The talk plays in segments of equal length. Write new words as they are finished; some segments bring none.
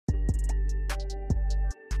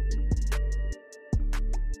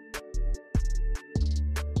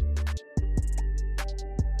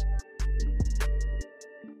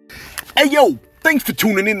Hey yo, thanks for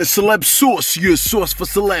tuning in to Celeb Source, your source for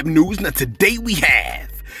celeb news. Now today we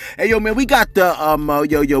have, hey yo man, we got the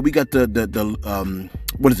we got the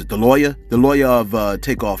what is it? The lawyer of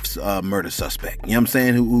Takeoff's murder suspect. You know what I'm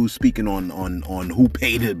saying? Who's speaking on who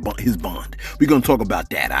paid his bond. We're gonna talk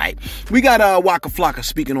about that, alright? We got Waka Flocka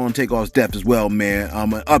speaking on Takeoff's death as well, man.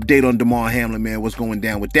 An update on Damar Hamlin, man. What's going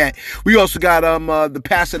down with that? We also got the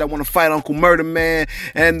pastor that want to fight Uncle Murder Man,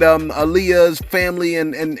 and Aaliyah's family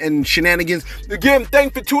and shenanigans. Again,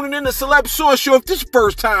 thanks for tuning in to Celeb Source Show. If this is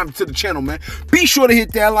first time to the channel, man, be sure to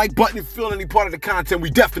hit that like button if you feel any part of the content.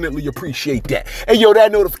 We definitely appreciate that. Hey yo,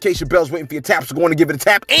 that notification bell's waiting for your tap, so go on and give it a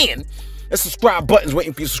tap, and that subscribe button's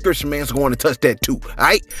waiting for your subscription, man, so go on and touch that too,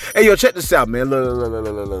 alright? Hey yo, check this out, man.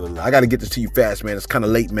 Look. I gotta get this to you fast, man. It's kind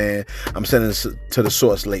of late, man. I'm sending this to the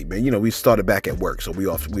source late, man. You know, we started back at work, so we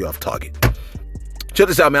off target. Check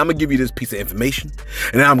this out, man. I'm gonna give you this piece of information,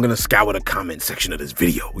 and then I'm gonna scour the comment section of this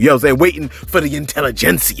video. You know what I'm saying? Waiting for the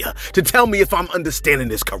intelligentsia to tell me if I'm understanding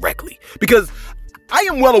this correctly, because I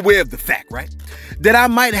am well aware of the fact, right, that I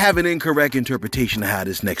might have an incorrect interpretation of how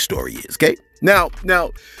this next story is, okay? Now,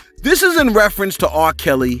 this is in reference to R.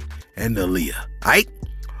 Kelly and Aaliyah, right?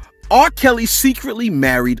 R. Kelly secretly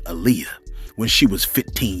married Aaliyah when she was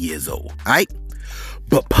 15 years old, right?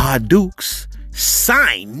 But Pa Dukes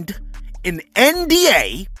signed an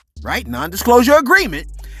NDA, right, non-disclosure agreement,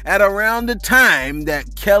 at around the time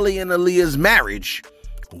that Kelly and Aaliyah's marriage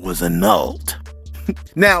was annulled.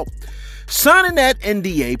 Now, signing that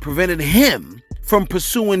NDA prevented him from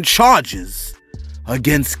pursuing charges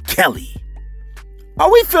against Kelly. Are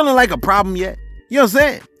we feeling like a problem yet? You know what I'm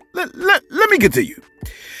saying? Let me continue.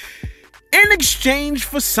 In exchange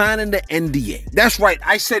for signing the NDA, that's right,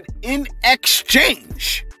 I said in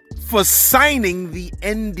exchange for signing the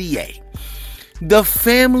NDA, the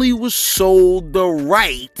family was sold the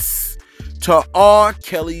rights to R.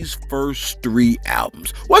 Kelly's first 3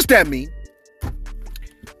 albums. What's that mean?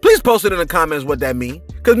 Please post it in the comments what that means,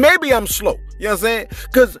 because maybe I'm slow. You know what I'm saying?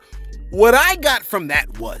 Because what I got from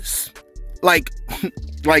that was, like,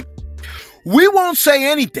 we won't say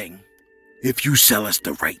anything if you sell us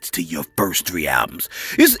the rights to your first 3 albums.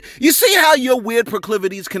 You see how your weird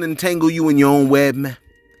proclivities can entangle you in your own web, man?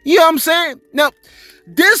 You know what I'm saying? Now,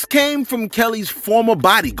 this came from Kelly's former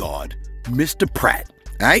bodyguard, Mr. Pratt,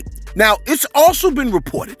 right? Now, it's also been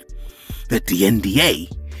reported that the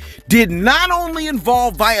NDA did not only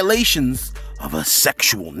involve violations of a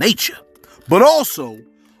sexual nature, but also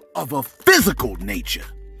of a physical nature.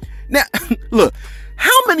 Now, look,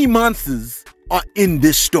 how many monsters are in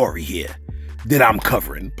this story here that I'm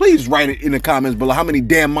covering? Please write it in the comments below how many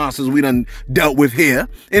damn monsters we done dealt with here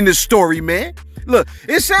in this story, man. Look,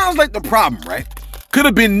 it sounds like the problem, right, could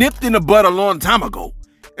have been nipped in the bud a long time ago,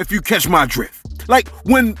 if you catch my drift. Like,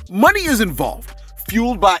 when money is involved,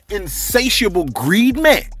 fueled by insatiable greed,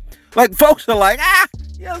 man, like, folks are like,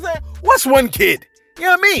 you know what I'm saying? What's one kid? You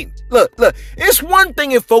know what I mean? Look, it's one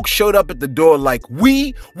thing if folks showed up at the door like,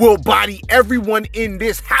 we will body everyone in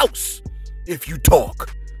this house if you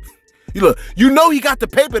talk. Look, you know he got the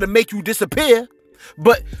paper to make you disappear,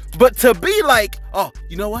 but to be like, oh,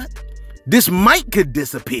 you know what? This mic could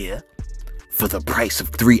disappear for the price of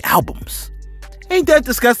 3 albums. Ain't that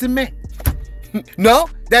disgusting, man? No?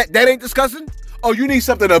 That ain't disgusting? Oh, you need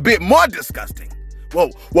something a bit more disgusting.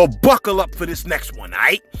 Well, buckle up for this next one,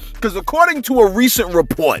 alright? Because according to a recent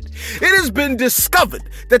report, it has been discovered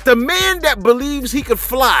that the man that believes he could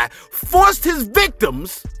fly forced his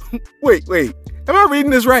victims... Wait, am I reading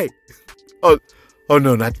this right? Oh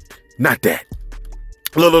no, not that.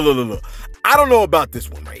 Look. I don't know about this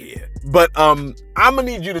one right here, but I'm gonna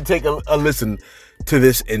need you to take a listen to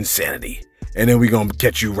this insanity, and then we're gonna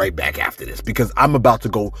catch you right back after this, because I'm about to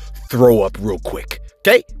go throw up real quick,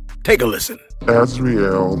 okay? Take a listen.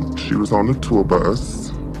 Azriel, she was on the tour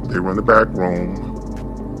bus. They were in the back room,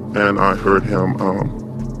 and I heard him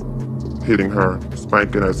hitting her,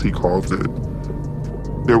 spanking as he calls it.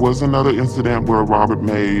 There was another incident where Robert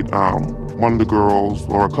made one of the girls,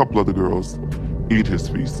 or a couple of the girls, eat his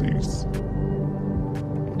feces.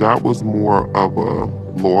 That was more of a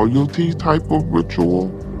loyalty type of ritual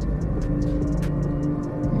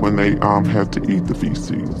when they had to eat the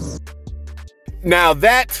feces. Now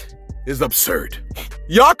that is absurd.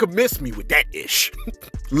 Y'all could miss me with that ish.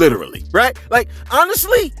 Literally, right? Like,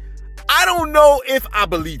 honestly, I don't know if I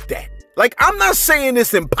believe that. Like, I'm not saying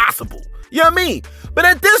it's impossible. You know what I mean? But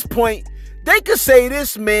at this point, they could say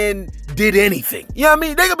this man did anything. You know what I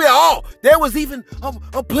mean? They could be like, oh, there was even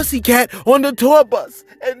a pussycat on the tour bus.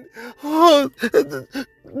 And, oh,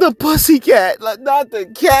 the pussycat. Like, not the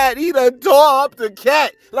cat. He done tore up the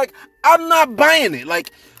cat. Like, I'm not buying it.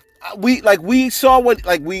 Like, we saw what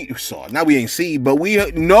we saw. Now we ain't see, but we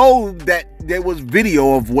know that there was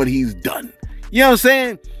video of what he's done. You know what I'm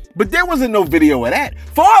saying? But there wasn't no video of that.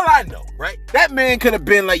 For all I know, right? That man could have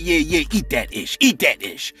been like, yeah, eat that ish.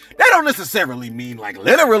 That don't necessarily mean like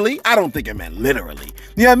literally. I don't think it meant literally.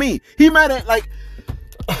 You know what I mean? He might have like,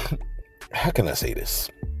 how can I say this?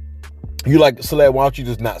 You like celeb, why don't you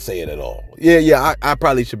just not say it at all? Yeah, I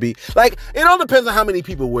probably should be. Like, it all depends on how many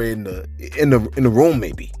people were in the room,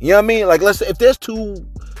 maybe. You know what I mean? Like, let's say if there's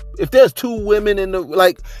two women in the,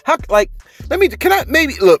 like, how, like, look,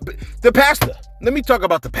 the pastor. Let me talk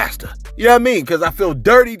about the pastor. You know what I mean? Because I feel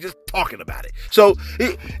dirty just talking about it. So,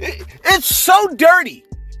 it's so dirty.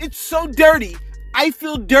 It's so dirty. I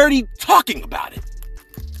feel dirty talking about it.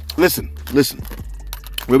 Listen.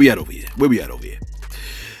 Where we at over here?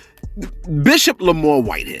 Bishop Lamar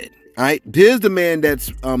Whitehead. All right, here's the man that's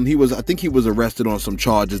I think he was arrested on some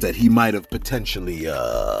charges that he might have potentially you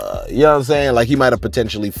know what I'm saying, like he might have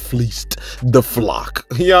potentially fleeced the flock.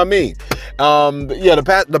 You know what I mean? Yeah,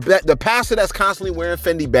 the pastor that's constantly wearing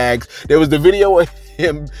Fendi bags. There was the video of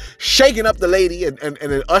him shaking up the lady and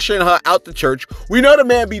then ushering her out the church. We know the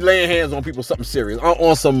man be laying hands on people, something serious,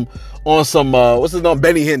 on some what's his name,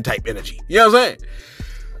 Benny Hinn type energy. You know what I'm saying?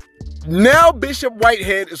 Now Bishop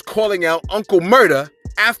Whitehead is calling out Uncle Murda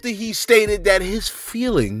after he stated that his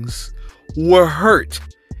feelings were hurt,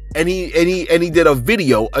 and he did a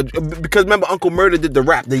video because remember Uncle Murda did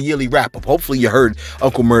the yearly wrap up. Hopefully you heard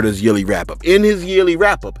Uncle Murda's yearly wrap up. In his yearly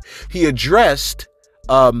wrap up, he addressed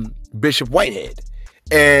Bishop Whitehead,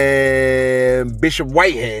 and Bishop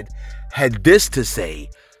Whitehead had this to say.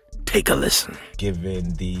 Take a listen.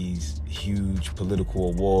 Giving these huge political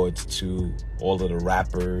awards to all of the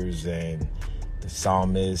rappers and the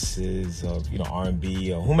psalmists of, you know,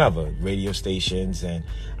 R&B or whomever, radio stations, and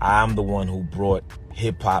I'm the one who brought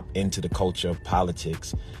hip hop into the culture of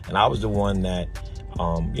politics, and I was the one that,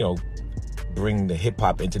 you know, bring the hip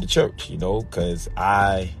hop into the church, you know, because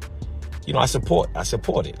I support it. I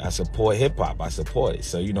support hip hop. I support it.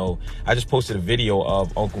 So, you know, I just posted a video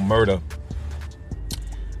of Uncle Murda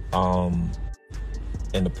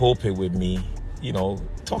in the pulpit with me, you know,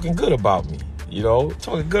 talking good about me,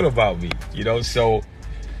 so,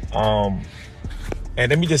 and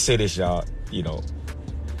let me just say this, y'all, you know,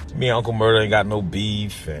 me and Uncle Murda ain't got no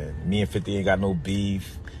beef, and me and 50 ain't got no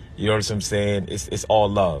beef, you know what I'm saying? It's all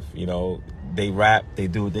love, you know, they rap, they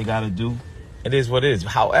do what they gotta do, it is what it is.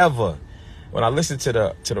 However, when I listened to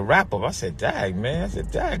the wrap up, I said, "Dag, man,"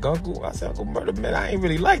 Uncle Murda, man, I ain't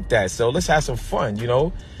really like that. So let's have some fun, you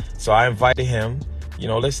know. So I invited him, you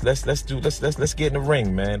know. Let's get in the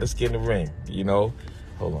ring, man. Let's get in the ring, you know.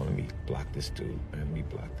 Hold on, let me block this dude.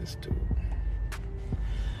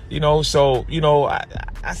 You know, so you know,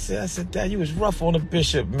 I said, "Dad, you was rough on the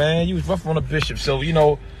bishop, man. You was rough on the bishop." So you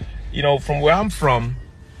know, from where I'm from,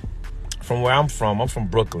 I'm from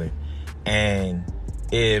Brooklyn, and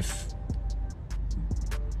if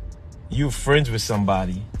you're friends with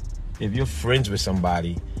somebody,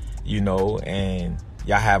 you know, and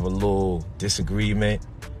y'all have a little disagreement,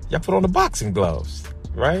 y'all put on the boxing gloves,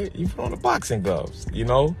 right? You put on the boxing gloves, you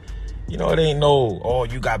know? You know, it ain't no, oh,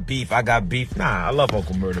 you got beef, I got beef. Nah, I love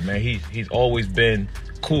Uncle Murda, man. He's always been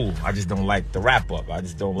cool. I just don't like the wrap up. I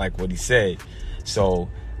just don't like what he said. So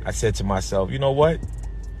I said to myself, you know what?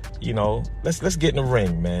 You know, let's get in the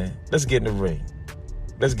ring, man. Let's get in the ring.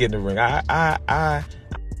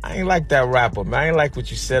 I ain't like that rapper, man. I ain't like what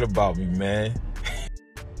you said about me, man.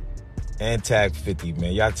 And tag 50,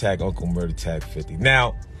 man. Y'all tag Uncle Murda, tag 50.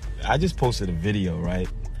 Now, I just posted a video, right?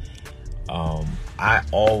 I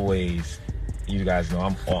always, you guys know,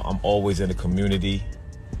 I'm always in the community,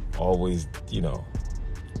 always, you know,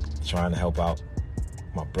 trying to help out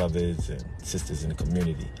my brothers and sisters in the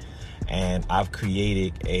community. And I've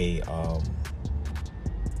created an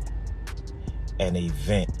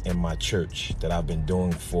event in my church that I've been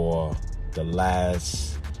doing for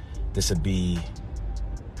this will be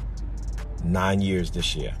 9 years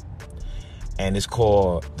this year. And it's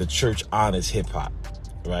called the Church Honors Hip Hop,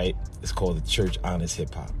 right? It's called the Church Honors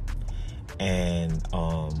Hip Hop. And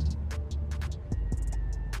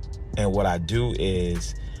what I do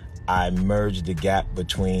is I merge the gap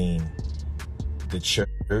between the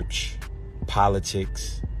church,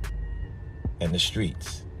 politics, and the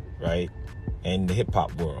streets, right? And the hip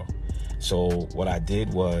hop world. So what I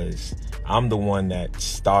did was, I'm the one that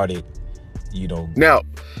started, you know. Now,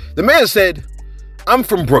 the man said, I'm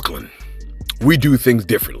from Brooklyn. We do things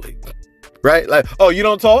differently. Right? Like, oh, you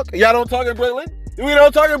don't talk? Y'all don't talk in Brooklyn? We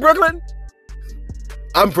don't talk in Brooklyn?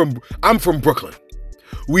 I'm from Brooklyn.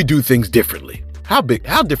 We do things differently. How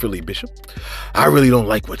differently, Bishop? I really don't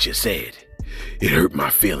like what you said. It hurt my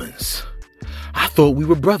feelings. I thought we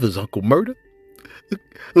were brothers, Uncle Murder.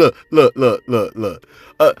 Look.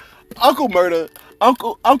 Uncle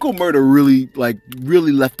Murder really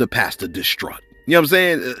left the pastor distraught. You know what I'm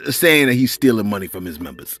saying? Saying that he's stealing money from his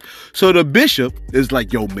members. So the bishop is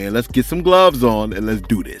like, yo, man, let's get some gloves on and let's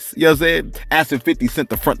do this. You know what I'm saying? Asking 50 Cent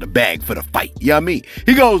to front the bag for the fight. You know what I mean?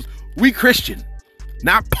 He goes, we Christian,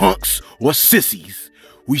 not punks or sissies.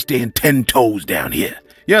 We stand 10 toes down here.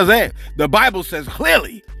 You know what I'm saying? The Bible says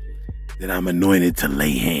clearly that I'm anointed to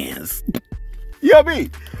lay hands. You know what I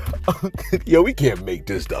mean? Yo, we can't make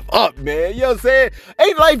this stuff up, man. You know what I'm saying?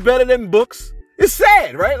 Ain't life better than books? It's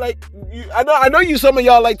sad, right? Like, I know you, some of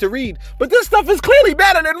y'all like to read, but this stuff is clearly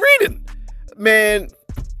better than reading. Man,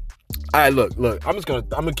 all right, look, I'm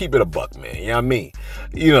gonna keep it a buck, man. You know what I mean?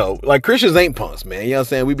 You know, like, Christians ain't punks, man. You know what I'm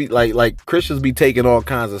saying? We be like Christians be taking all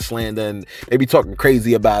kinds of slander and they be talking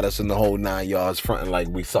crazy about us in the whole 9 yards, fronting like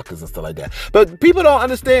we suckers and stuff like that. But people don't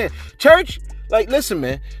understand. Church, like, listen,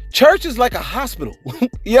 man, church is like a hospital.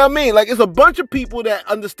 You know what I mean? Like, it's a bunch of people that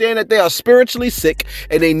understand that they are spiritually sick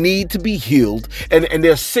and they need to be healed. And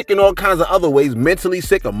they're sick in all kinds of other ways, mentally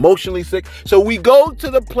sick, emotionally sick. So we go to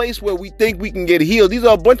the place where we think we can get healed. These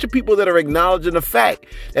are a bunch of people that are acknowledging the fact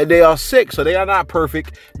that they are sick. So they are not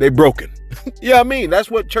perfect. They're broken. You know what I mean? That's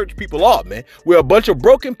what church people are, man. We're a bunch of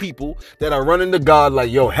broken people that are running to God like,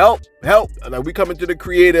 yo, help. Like, we coming to the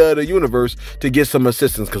creator of the universe to get some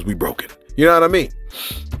assistance because we broken. You know what I mean?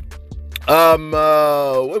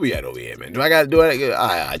 Where we at over here, man? Do I gotta do it? All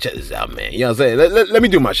right, check this out, man. You know what I'm saying? Let me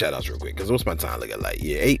do my shout outs real quick, because what's my time looking like?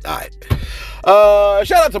 Yeah, 8. All right.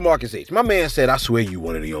 Shout out to Marcus H. My man said, I swear you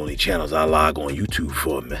one of the only channels I log on YouTube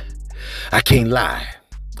for, man. I can't lie.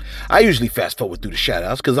 I usually fast forward through the shout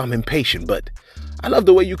outs because I'm impatient, but I love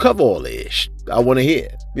the way you cover all this. I want to hear.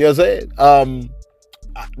 You know what I'm saying?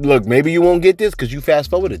 Look, maybe you won't get this because you fast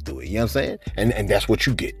forwarded through it. You know what I'm saying? And that's what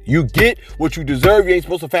you get. You get what you deserve. You ain't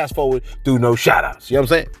supposed to fast forward through no shout outs. You know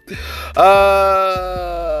what I'm saying?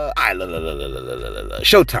 All right,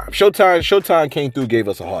 Showtime came through, gave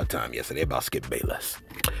us a hard time yesterday about Skip Bayless.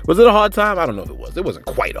 Was it a hard time? I don't know if it was. It wasn't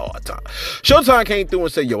quite a hard time. Showtime came through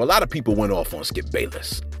and said, yo, a lot of people went off on Skip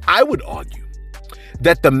Bayless. I would argue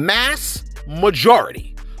that the mass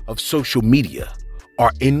majority of social media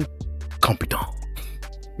are incompetent.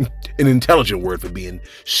 An intelligent word for being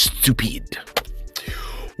stupid.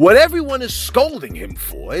 What everyone is scolding him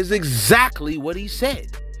for is exactly what he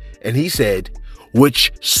said. And he said,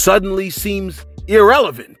 which suddenly seems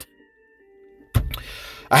irrelevant.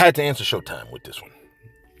 I had to answer Showtime with this one.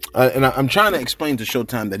 And I'm trying to explain to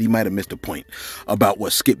Showtime that he might have missed a point about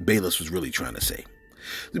what Skip Bayless was really trying to say.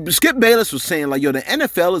 Skip Bayless was saying, like, yo, the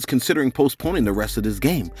NFL is considering postponing the rest of this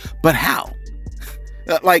game. But how?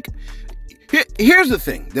 Here's the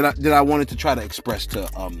thing that I wanted to try to express to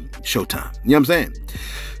Showtime. You know what I'm saying?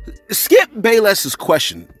 Skip Bayless's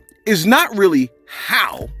question is not really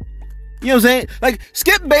how. You know what I'm saying? Like,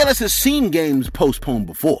 Skip Bayless has seen games postponed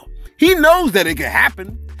before. He knows that it can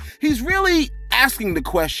happen. He's really asking the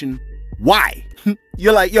question, why?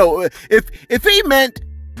 You're like, yo, if he meant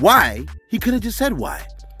why, he could have just said why.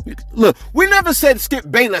 Look, we never said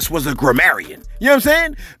Skip Bayless was a grammarian. You know what I'm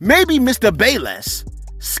saying? Maybe Mr. Bayless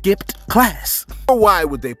skipped class. Or why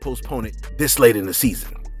would they postpone it this late in the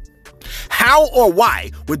season? How or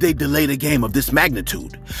why would they delay the game of this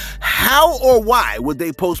magnitude? How or why would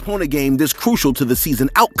they postpone a game this crucial to the season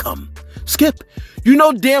outcome? Skip, you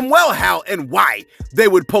know damn well how and why they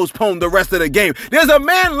would postpone the rest of the game. There's a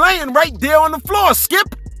man laying right there on the floor,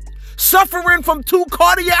 Skip, suffering from 2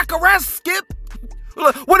 cardiac arrests, Skip.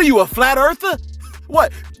 What are you, a flat earther?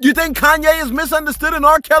 What, you think Kanye is misunderstood and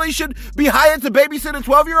R. Kelly should be hired to babysit a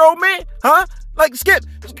 12-year-old man? Huh? Like, Skip,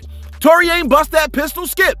 Tory ain't bust that pistol,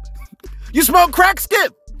 Skip. You smoke crack,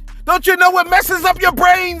 Skip. Don't you know it messes up your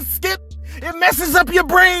brain, Skip? It messes up your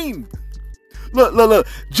brain. Look.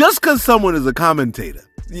 Just because someone is a commentator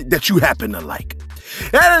that you happen to like,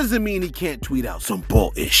 that doesn't mean he can't tweet out some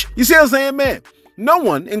bullish. You see what I'm saying, man? No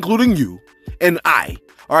one, including you and I,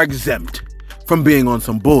 are exempt from being on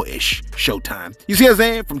some bullish Showtime. You see what I'm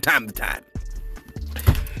saying? From time to time.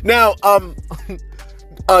 Now, I'm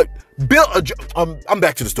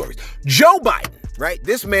back to the stories. Joe Biden, right?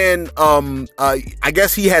 This man, I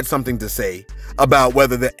guess he had something to say about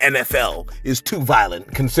whether the NFL is too violent,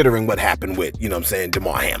 considering what happened with, you know what I'm saying,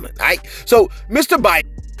 Damar Hamlin, all right? So, Mr. Biden,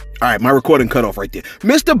 all right, my recording cut off right there.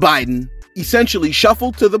 Mr. Biden essentially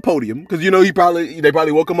shuffled to the podium because, you know, they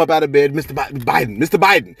probably woke him up out of bed. Mr.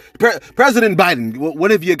 Biden, President Biden,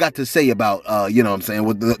 what have you got to say about, you know what I'm saying,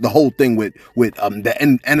 with the whole thing with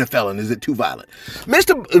the NFL, and is it too violent?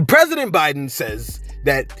 President Biden says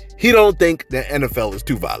that he don't think the NFL is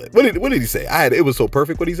too violent. What did he say? It was so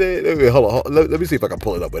perfect what he said. Hold on. Let me see if I can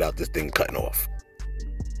pull it up without this thing cutting off.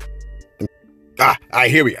 All right,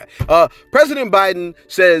 here we are. President Biden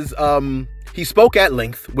says he spoke at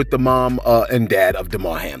length with the mom and dad of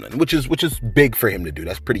Damar Hamlin, which is big for him to do.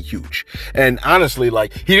 That's pretty huge. And honestly,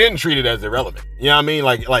 like, he didn't treat it as irrelevant. You know what I mean?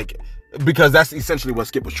 Like because that's essentially what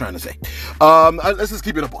Skip was trying to say. Let's just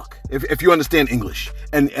keep it a buck. If you understand English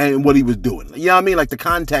and what he was doing. You know what I mean? Like, the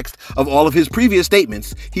context of all of his previous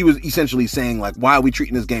statements, he was essentially saying, like, why are we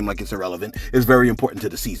treating this game like it's irrelevant? It's very important to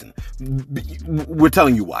the season. We're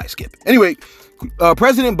telling you why, Skip. Anyway,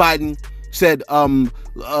 President Biden said,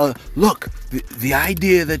 look, the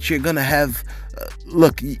idea that you're going to have,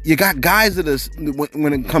 look, you got guys that are,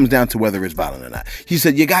 when it comes down to whether it's violent or not, he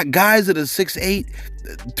said, you got guys that are 6'8",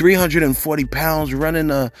 340 pounds running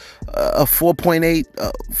a 4.8,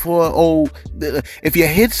 4.0. If you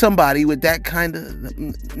hit somebody with that kind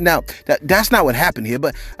of, now, that's not what happened here,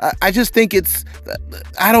 but I just think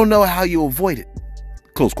I don't know how you avoid it.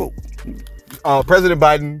 Close quote. President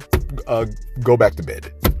Biden, go back to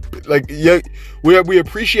bed. Like, yeah, we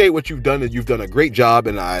appreciate what you've done, and you've done a great job,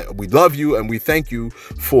 and we love you, and we thank you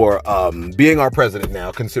for being our president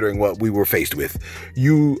now, considering what we were faced with.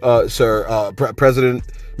 You, sir, President,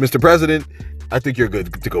 Mr. President, I think you're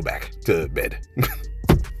good to go back to bed. You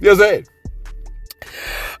know what I'm saying?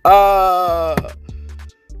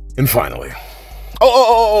 And finally,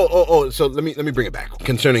 so let me bring it back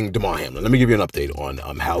concerning Damar Hamlin. Let me give you an update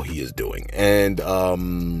on how he is doing. And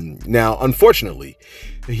now, unfortunately,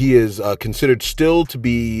 he is considered still to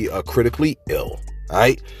be critically ill. All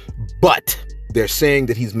right, but they're saying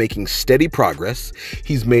that he's making steady progress.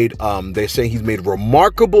 He's made they're saying he's made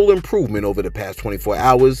remarkable improvement over the past 24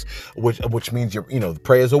 hours, which means the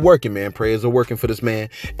prayers are working, man. Prayers are working for this man.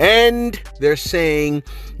 And they're saying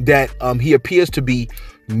that he appears to be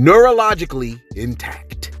neurologically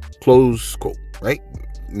intact. Close quote, right?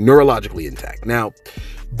 Neurologically intact. Now,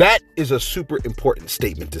 that is a super important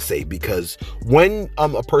statement to say, because when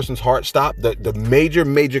a person's heart stops, the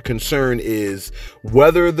major concern is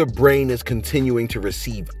whether the brain is continuing to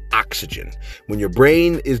receive oxygen. When your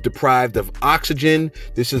brain is deprived of oxygen,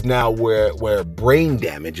 this is now where brain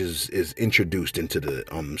damage is introduced into the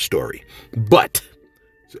story. But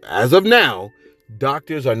as of now,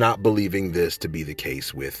 doctors are not believing this to be the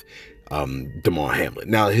case with Damar Hamlin.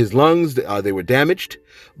 Now, his lungs, they were damaged,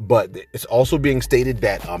 but it's also being stated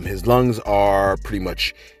that his lungs are pretty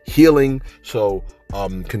much healing. So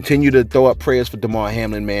continue to throw up prayers for Damar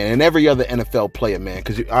Hamlin, man, and every other NFL player, man,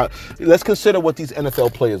 because let's consider what these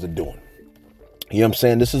NFL players are doing. You know what I'm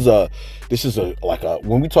saying? This is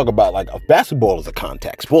when we talk about, like, basketball is a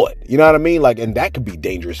contact sport. You know what I mean? Like, and that could be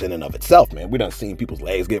dangerous in and of itself, man. We done seen people's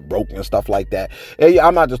legs get broken and stuff like that. And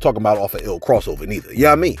I'm not just talking about off of ill crossover neither. You know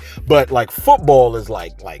what I mean? But, like, football is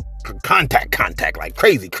like contact, like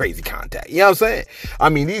crazy contact. You know what I'm saying? I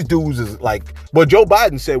mean, these dudes is like what Joe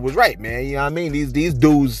Biden said was right, man. You know what I mean? These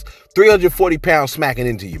dudes, 340 pounds smacking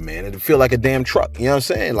into you, man. It'd feel like a damn truck. You know what I'm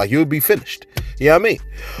saying? Like, you'll be finished. You know what I mean?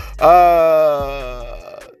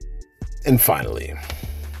 And finally,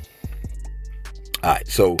 all right,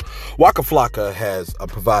 so Waka Flocka has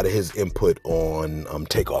provided his input on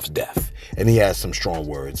Takeoff's death, and he has some strong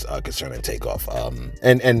words concerning Takeoff.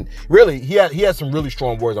 And really, he had some really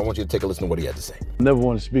strong words. I want you to take a listen to what he had to say. I never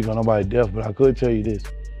want to speak on nobody's death, but I could tell you this: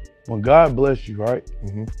 when God bless you, right,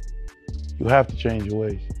 you have to change your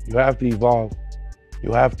ways. You have to evolve.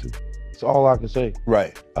 You have to. That's all I can say.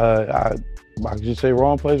 Right. I could just say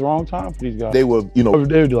wrong place, wrong time for these guys. They were, they would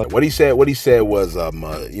do like, what he said was,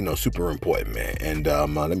 super important, man. And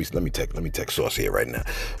let me text Sauce here right now.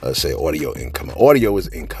 Say audio incoming. Audio is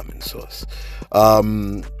incoming, Sauce.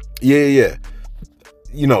 Yeah.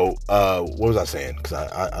 What was I saying? Because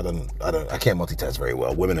I can't multitask very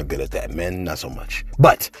well. Women are good at that. Men, not so much.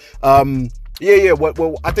 But yeah. What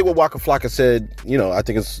I think what Waka Flocka said, I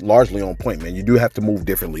think it's largely on point, man. You do have to move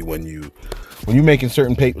differently when you're making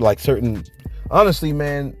certain. Honestly,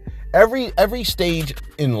 man, every stage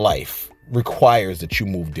in life requires that you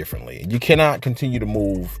move differently. You cannot continue to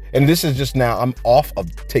move. And this is just now, I'm off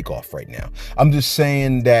of Takeoff right now. I'm just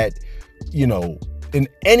saying that, in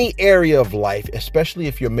any area of life, especially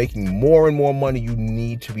if you're making more and more money, you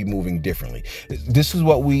need to be moving differently. This is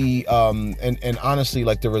what we, and honestly,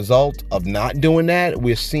 like, the result of not doing that,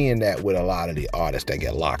 we're seeing that with a lot of the artists that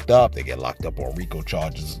get locked up. They get locked up on RICO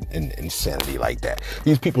charges and insanity like that.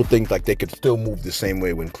 These people think like they could still move the same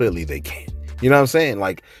way when clearly they can't. You know what I'm saying?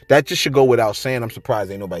 Like, that just should go without saying. I'm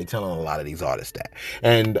surprised ain't nobody telling a lot of these artists that.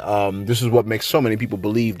 And this is what makes so many people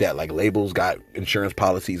believe that, like, labels got insurance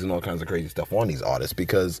policies and all kinds of crazy stuff on these artists,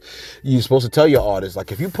 because you're supposed to tell your artists,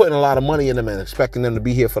 like, if you're putting a lot of money in them and expecting them to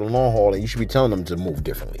be here for the long haul, and you should be telling them to move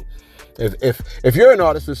differently. If you're an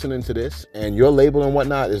artist listening to this and your label and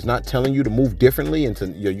whatnot is not telling you to move differently and to,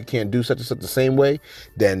 you can't do such and such the same way,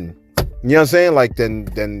 then, you know what I'm saying? Like,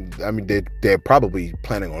 then I mean, they're probably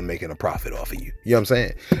planning on making a profit off of you. You know what I'm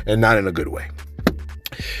saying? And not in a good way.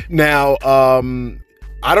 Now, I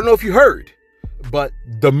don't know if you heard, but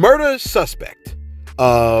the murder suspect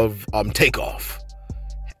of Takeoff,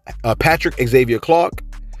 Patrick Xavier Clark,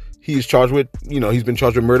 he's charged with, he's been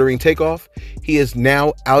charged with murdering Takeoff. He is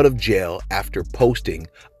now out of jail after posting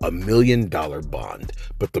 $1 million bond.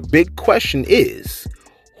 But the big question is,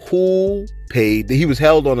 who paid? He was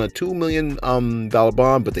held on a $2 million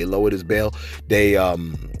bond, but they lowered his bail. They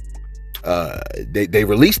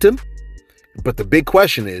released him. But the big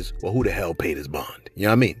question is, well, who the hell paid his bond? You know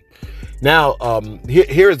what I mean? Now,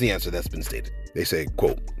 here is the answer that's been stated. They say,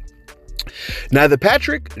 quote, neither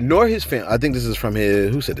Patrick nor his family, I think this is from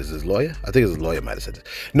who said this? His lawyer? I think his lawyer might have said this.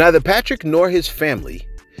 Neither Patrick nor his family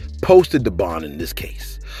posted the bond in this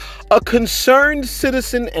case. A concerned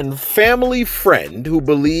citizen and family friend who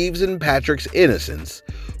believes in Patrick's innocence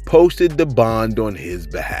posted the bond on his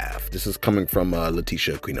behalf. This is coming from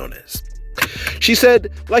Leticia Quinones. She said,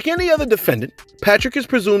 like any other defendant, Patrick is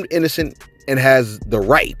presumed innocent and has the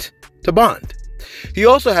right to bond. He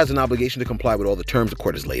also has an obligation to comply with all the terms the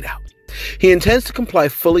court has laid out. He intends to comply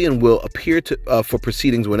fully and will appear for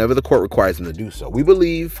proceedings whenever the court requires him to do so. We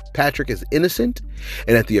believe Patrick is innocent,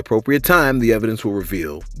 and at the appropriate time, the evidence will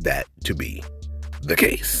reveal that to be the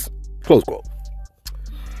case. Close quote.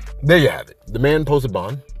 There you have it. The man posted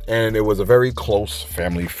bond, and it was a very close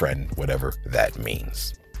family friend, whatever that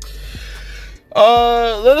means.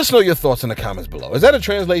 Let us know your thoughts in the comments below. Is that a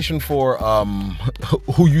translation for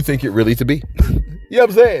who you think it really to be? You know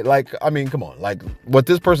what I'm saying? Like, I mean, come on. Like, what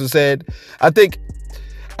this person said, I think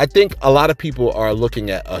a lot of people are looking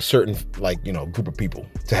at a certain, group of people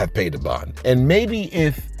to have paid the bond. And maybe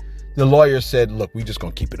if the lawyer said, look, we just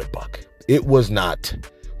gonna keep it a buck, it was not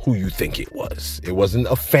who you think it was. It wasn't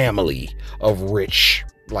a family of rich,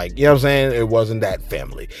 you know what I'm saying? It wasn't that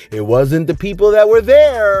family. It wasn't the people that were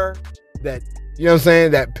there that, you know what I'm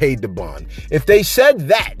saying, that paid the bond. If they said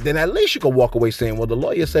that, then at least you could walk away saying, well, the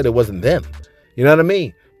lawyer said it wasn't them. You know what I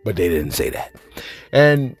mean? But they didn't say that.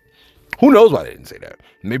 And who knows why they didn't say that?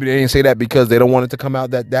 Maybe they didn't say that because they don't want it to come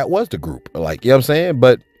out that was the group. You know what I'm saying?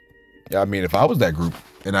 But, I mean, if I was that group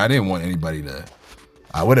and I didn't want anybody to,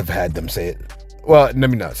 I would have had them say it. Well, let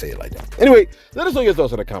me not say it like that. Anyway, let us know your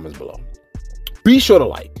thoughts in the comments below. Be sure to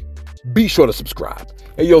like. Be sure to subscribe.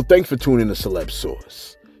 And, thanks for tuning in to Celeb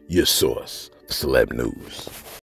Source, your source for celeb news.